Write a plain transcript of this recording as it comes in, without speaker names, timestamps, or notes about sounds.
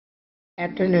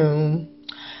Afternoon.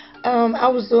 I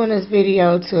was doing this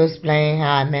video to explain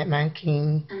how I met my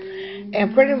king,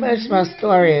 and pretty much my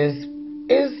story is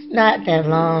it's not that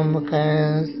long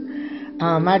because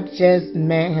I just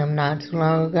met him not too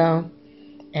long ago,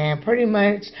 and pretty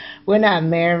much we're not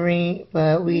married,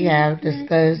 but we have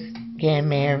discussed getting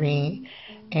married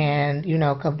and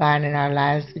combining our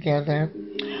lives together.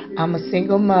 I'm a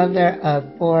single mother of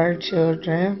 4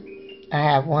 children. I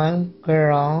have one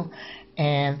girl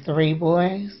and 3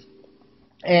 boys,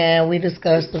 and we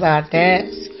discussed about that.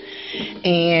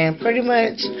 And pretty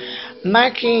much,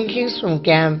 my king, he's from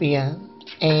Gambia,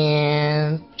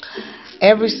 and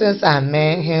ever since I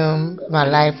met him, my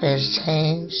life has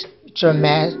changed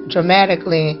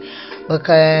dramatically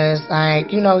because, like,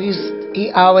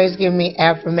 he always give me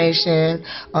affirmation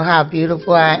on how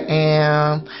beautiful I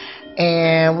am,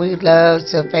 and we love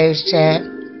to face chat.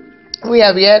 We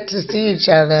have yet to see each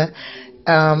other.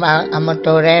 I'm gonna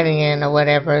throw that in or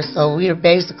whatever. So we're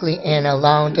basically in a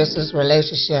long distance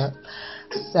relationship.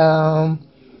 So,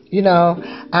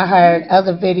 I heard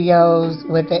other videos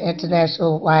with the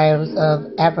international wives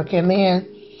of African men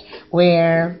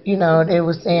where, they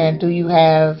were saying, do you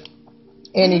have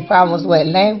any problems with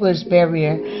language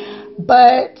barrier?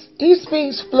 But he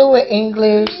speaks fluent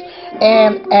English,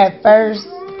 and at first,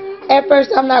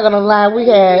 I'm not gonna lie, we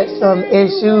had some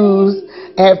issues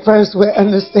at first with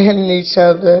understanding each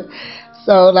other.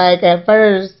 So, like, at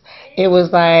first, it was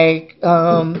like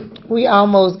we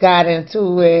almost got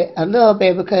into it a little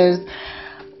bit because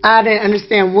I didn't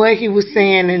understand what he was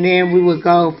saying, and then we would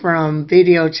go from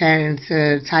video chatting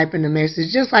to typing the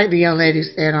message, just like the young lady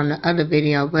said on the other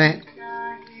video. But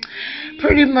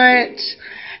pretty much,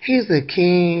 he's a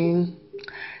king,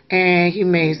 and he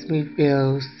makes me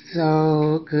feel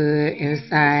so good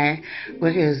inside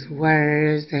with his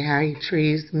words and how he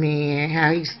treats me and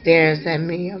how he stares at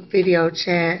me on video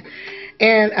chat.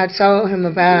 And I told him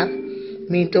about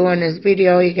me doing this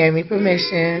video. He gave me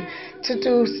permission to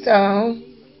do so.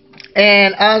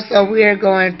 And also, we are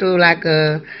going through like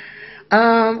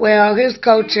his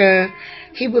culture,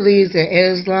 he believes in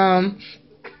Islam.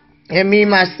 And me,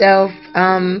 myself,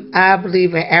 I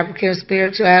believe in African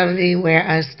spirituality, where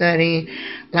I study,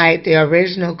 like, the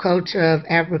original culture of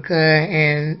Africa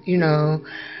and,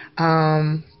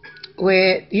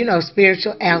 with,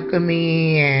 spiritual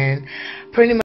alchemy and pretty much